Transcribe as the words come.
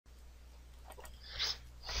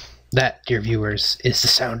That, dear viewers, is the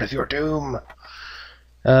sound of your doom.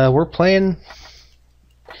 We're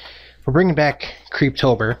bringing back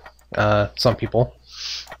Creeptober. Some people,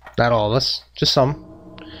 not all of us, just some.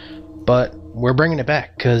 But we're bringing it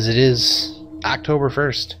back because it is October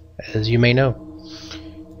 1st, as you may know.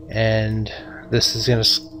 And this is going to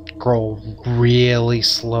scroll really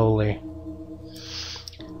slowly.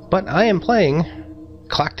 But I am playing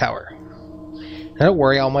Clock Tower. Now, don't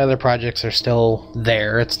worry, all my other projects are still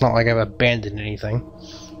there. It's not like I've abandoned anything.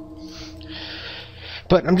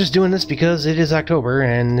 But I'm just doing this because it is October,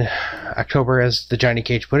 and October, as the Johnny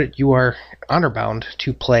Cage put it, you are honor-bound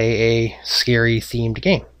to play a scary-themed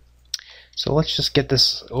game. So let's just get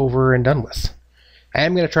this over and done with. I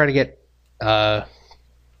am going to try to get, if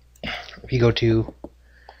you go to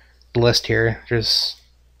the list here, there's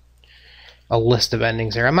a list of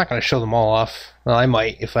endings there. I'm not going to show them all off. Well, I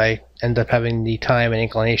might if I end up having the time and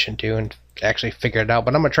inclination to and actually figure it out.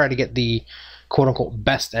 But I'm going to try to get the quote-unquote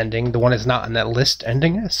best ending, the one that's not on that list,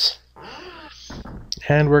 ending this.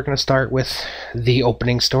 And we're going to start with the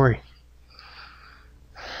opening story.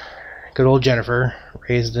 Good old Jennifer,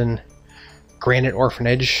 raised in Granite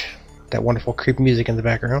Orphanage, that wonderful creepy music in the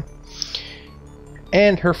background.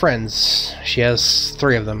 And her friends, she has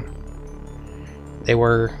 3 of them. They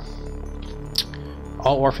were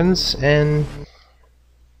all orphans, and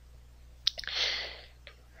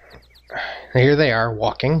here they are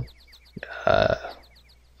walking.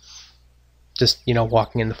 Just, you know,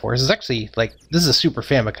 walking in the forest. It's actually, like, this is a Super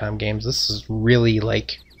Famicom game. This is really,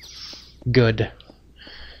 like, good.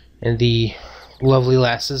 And the lovely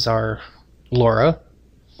lasses are Laura,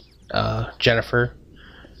 Jennifer,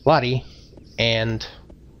 Lottie, and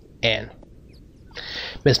Anne.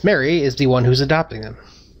 Miss Mary is the one who's adopting them.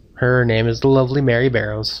 Her name is the lovely Mary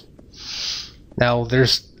Barrows. Now,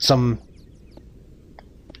 there's some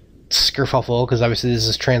skerfuffle, because obviously this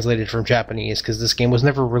is translated from Japanese, because this game was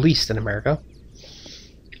never released in America.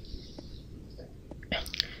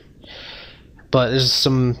 But there's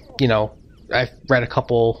some, you know, I've read a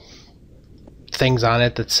couple things on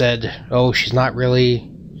it that said, oh, she's not really,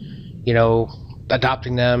 you know,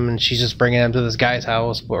 adopting them, and she's just bringing them to this guy's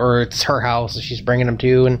house, or it's her house that she's bringing them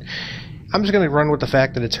to, and I'm just going to run with the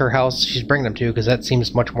fact that it's her house she's bringing them to, because that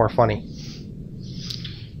seems much more funny.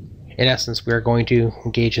 In essence, we are going to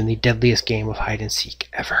engage in the deadliest game of hide-and-seek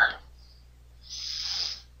ever.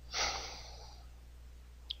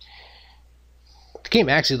 The game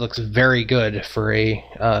actually looks very good for a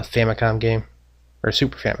Famicom game, or a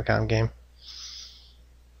Super Famicom game.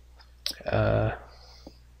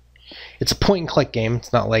 It's a point-and-click game.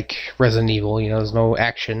 It's not like Resident Evil, you know, there's no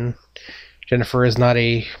action. Jennifer is not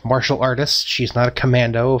a martial artist. She's not a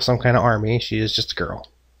commando of some kind of army. She is just a girl.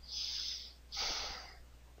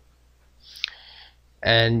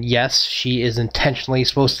 And yes, she is intentionally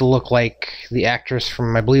supposed to look like the actress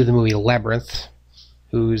from, I believe, the movie Labyrinth,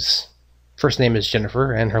 whose first name is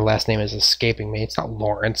Jennifer, and her last name is escaping me. It's not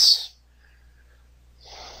Lawrence.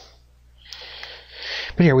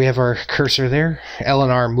 But here we have our cursor there. L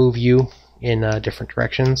and R move you in different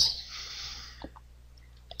directions.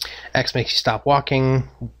 X makes you stop walking.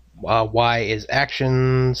 Y is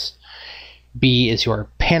actions. B is your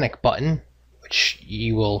panic button, which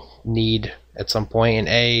you will need at some point. And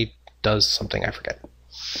A does something I forget.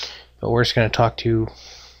 But we're just going to talk to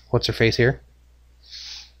what's her face here.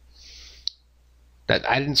 That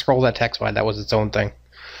I didn't scroll that text by. That was its own thing.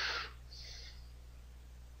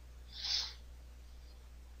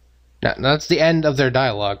 Now that's the end of their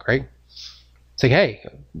dialogue, right? It's like, hey,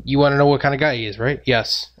 you want to know what kind of guy he is, right?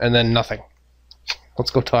 Yes. And then nothing. Let's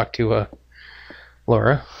go talk to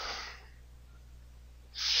Laura.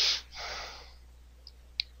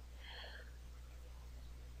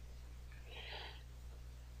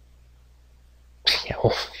 Yeah,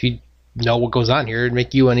 well, if you know what goes on here, it'd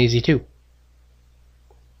make you uneasy too.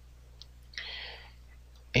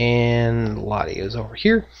 And Lottie is over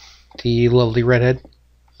here. The lovely redhead.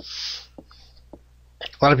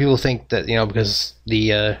 A lot of people think that, you know, because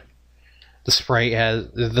the sprite has,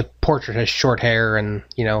 the portrait has short hair, and,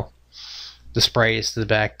 you know, the sprite is to the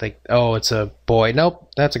back, like, oh, it's a boy.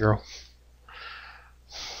 Nope, that's a girl.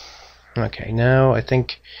 Okay, now I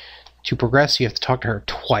think to progress, you have to talk to her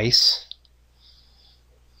twice.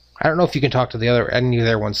 I don't know if you can talk to any of the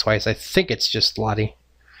other ones twice. I think it's just Lottie.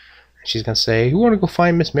 She's going to say, "Who want to go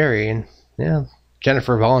find Miss Mary?" And, yeah,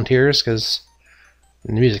 Jennifer volunteers because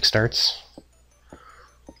the music starts.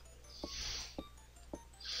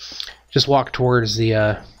 Just walk towards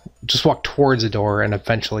the door, and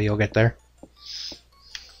eventually you'll get there.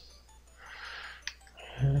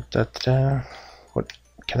 What?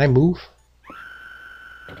 Can I move?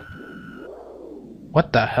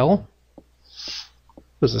 What the hell?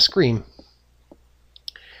 It was a scream.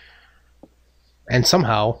 And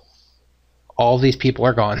somehow, all these people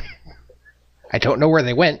are gone. I don't know where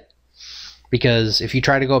they went, because if you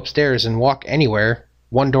try to go upstairs and walk anywhere,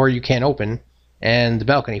 one door you can't open, and the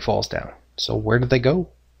balcony falls down. So where did they go?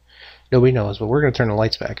 Nobody knows, but we're going to turn the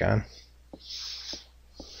lights back on.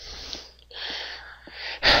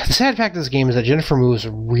 The sad fact of this game is that Jennifer moves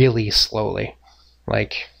really slowly.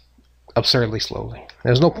 Like, absurdly slowly.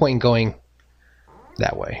 There's no point in going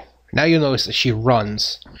that way. Now you'll notice that she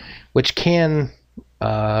runs, which can,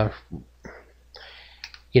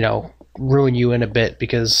 ruin you in a bit,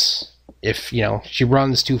 because if, she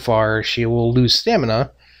runs too far, she will lose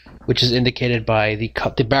stamina, which is indicated by the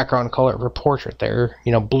background color of her portrait there.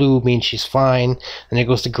 Blue means she's fine, then it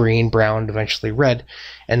goes to green, brown, eventually red,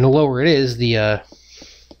 and the lower it is, the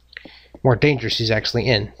more dangerous she's actually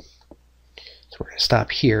in. So we're going to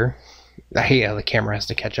stop here. Yeah, the camera has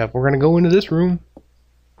to catch up. We're going to go into this room.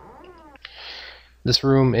 This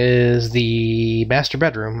room is the master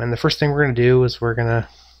bedroom, and the first thing we're going to do is we're going to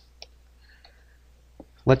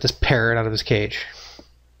let this parrot out of his cage.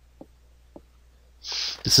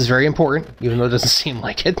 This is very important, even though it doesn't seem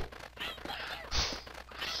like it.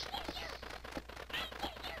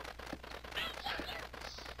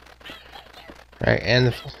 Alright,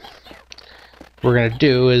 and what we're going to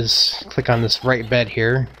do is click on this right bed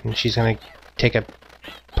here, and she's going to take a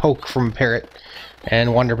poke from a parrot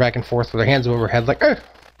and wander back and forth with her hands over her head like, Ugh!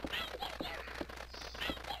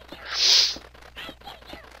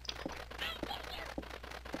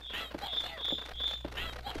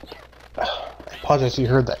 I apologize if you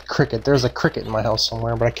heard that cricket. There's a cricket in my house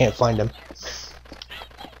somewhere, but I can't find him.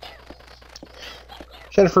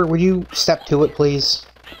 Jennifer, would you step to it, please?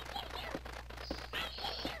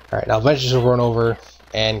 Alright, now eventually she'll run over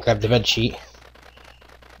and grab the bed sheet.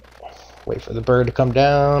 Wait for the bird to come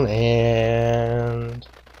down, and...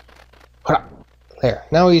 There.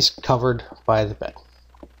 Now he's covered by the bed.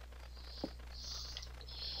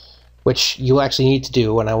 Which you actually need to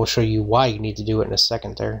do, and I will show you why you need to do it in a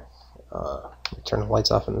second there. Let me turn the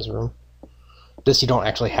lights off in this room. This you don't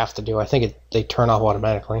actually have to do. I think they turn off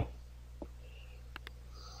automatically.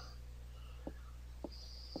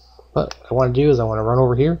 But what I want to do is I want to run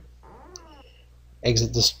over here,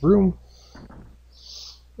 exit this room,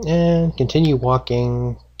 and continue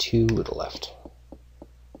walking to the left.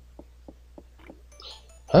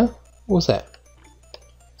 Huh? What was that?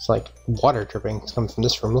 It's like water dripping. It's coming from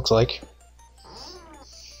this room, looks like.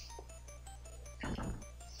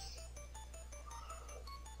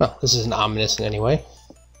 Well, this isn't ominous in any way.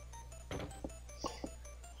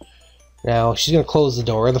 Now, she's going to close the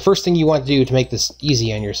door. The first thing you want to do to make this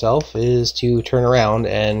easy on yourself is to turn around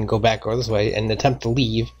and go back over this way and attempt to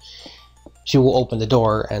leave. She will open the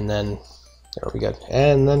door, and then... There we go.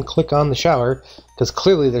 And then click on the shower, because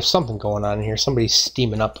clearly there's something going on in here. Somebody's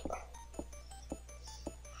steaming up.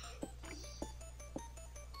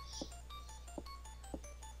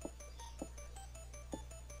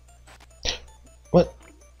 What?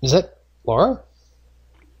 Is that Laura?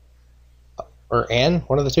 Or Anne?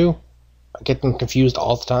 One of the two? I get them confused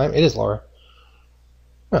all the time. It is Laura.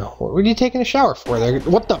 Oh, what are you taking a shower for there?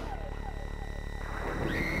 What the?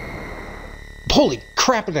 Holy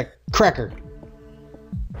crap, a cracker.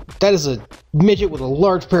 That is a midget with a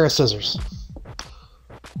large pair of scissors.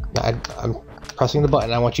 I'm pressing the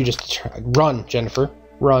button. I want you just to run, Jennifer.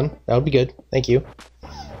 Run. That would be good. Thank you.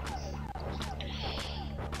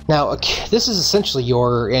 Now, this is essentially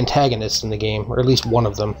your antagonist in the game, or at least one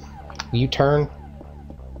of them. Will you turn?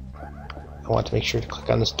 I want to make sure to click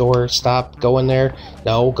on this door. Stop. Go in there.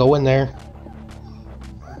 No, go in there.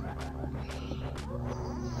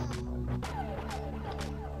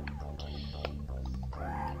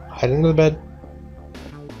 Hide under the bed.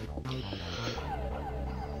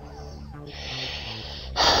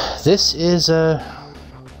 This is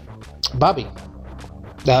Bobby.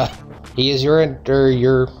 He is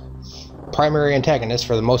your primary antagonist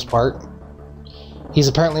for the most part. He's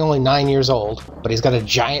apparently only 9 years old, but he's got a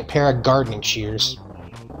giant pair of gardening shears,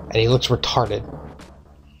 and he looks retarded.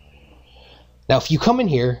 Now, if you come in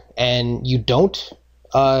here and you don't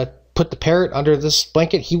put the parrot under this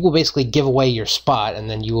blanket, he will basically give away your spot, and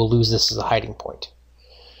then you will lose this as a hiding point.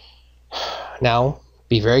 Now,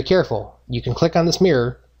 be very careful. You can click on this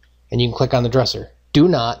mirror, and you can click on the dresser. Do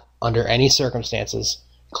not, under any circumstances,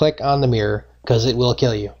 click on the mirror, because it will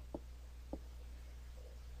kill you.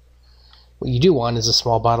 What you do want is a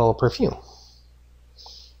small bottle of perfume.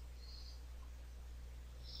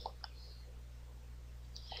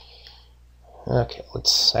 Okay,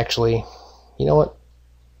 let's actually, you know what?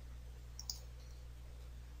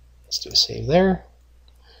 Let's do a save there.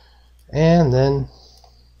 And then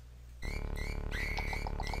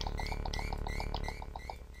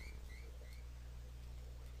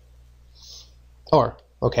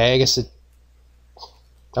okay, I guess that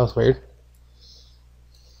was weird.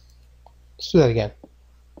 Let's do that again.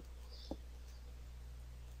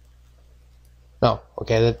 No,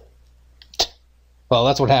 okay, well,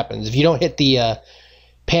 that's what happens. If you don't hit the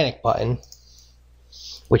panic button,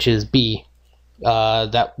 which is B,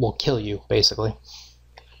 that will kill you, basically.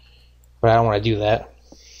 But I don't want to do that.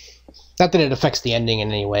 Not that it affects the ending in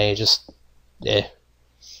any way, just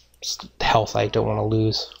health I don't want to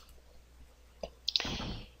lose.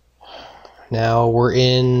 Now we're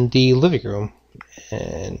in the living room,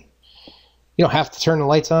 and you don't have to turn the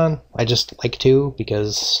lights on. I just like to,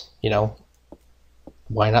 because, you know,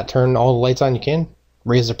 why not turn all the lights on you can?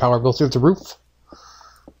 Raise the power bill through the roof.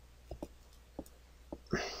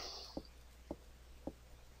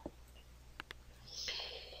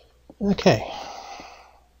 Okay.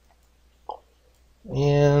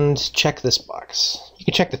 And check this box. You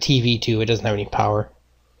can check the TV too, it doesn't have any power.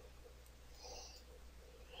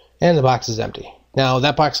 And the box is empty. Now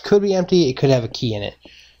that box could be empty, it could have a key in it.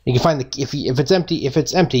 You can find the if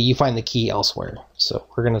it's empty, you find the key elsewhere. So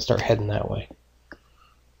we're gonna start heading that way.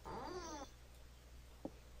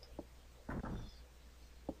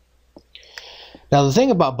 Now the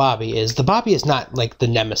thing about Bobby is Bobby is not like the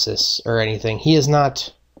nemesis or anything. He is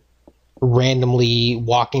not randomly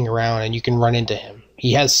walking around and you can run into him.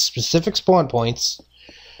 He has specific spawn points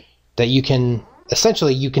that you can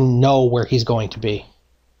know where he's going to be.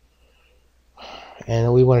 And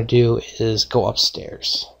what we want to do is go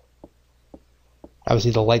upstairs.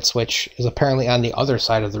 Obviously the light switch is apparently on the other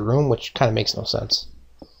side of the room, which kind of makes no sense.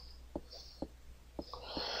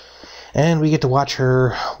 And we get to watch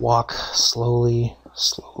her walk slowly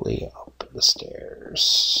up the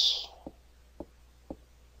stairs.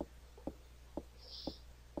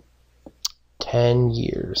 10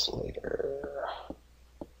 years later.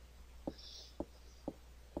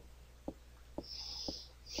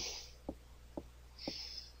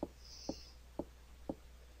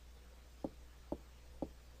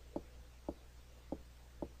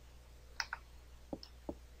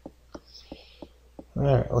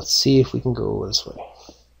 Alright, let's see if we can go this way.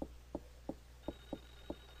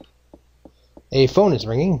 A phone is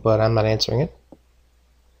ringing, but I'm not answering it.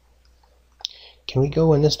 Can we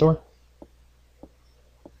go in this door?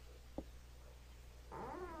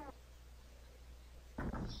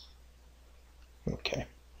 Okay.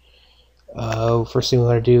 First thing we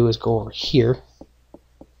want to do is go over here.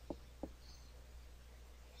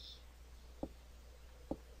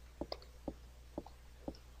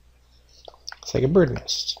 It's like a bird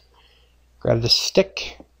nest. Grab the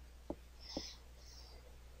stick.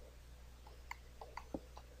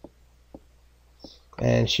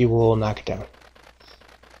 And she will knock it down.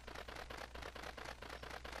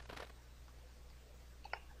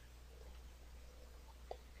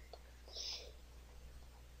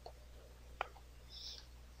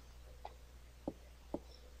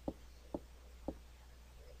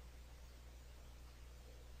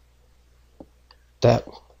 That.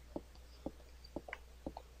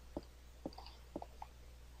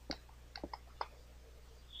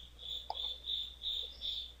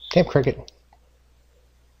 Camp Cricket.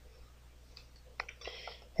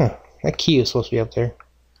 Huh. That key is supposed to be up there.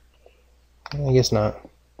 I guess not.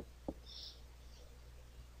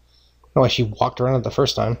 Oh, she walked around it the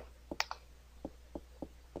first time.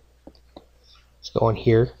 Let's go in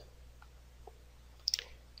here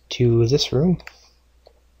to this room.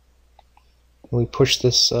 We push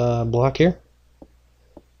this block here.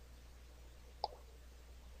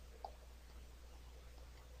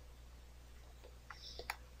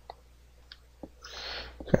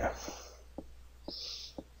 Okay.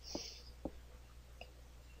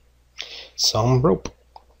 Some rope.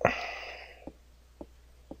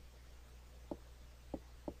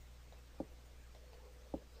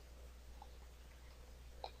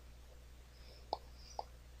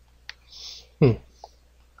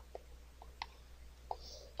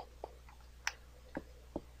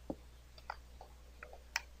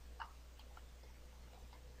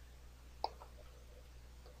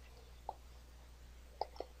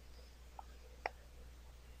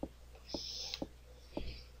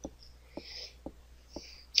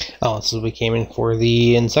 Oh, this is we came in for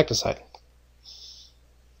the insecticide.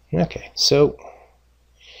 Okay, so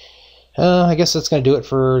I guess that's gonna do it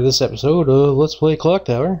for this episode of Let's Play Clock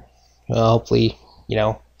Tower. Hopefully, you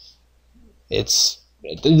know,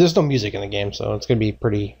 there's no music in the game, so it's gonna be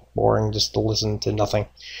pretty boring just to listen to nothing.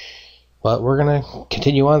 But we're gonna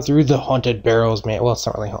continue on through the haunted barrows, man. Well, it's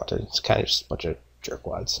not really haunted; it's kind of just a bunch of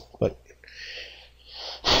jerkwads. But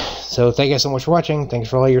so thank you guys so much for watching. Thanks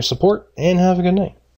for all your support, and have a good night.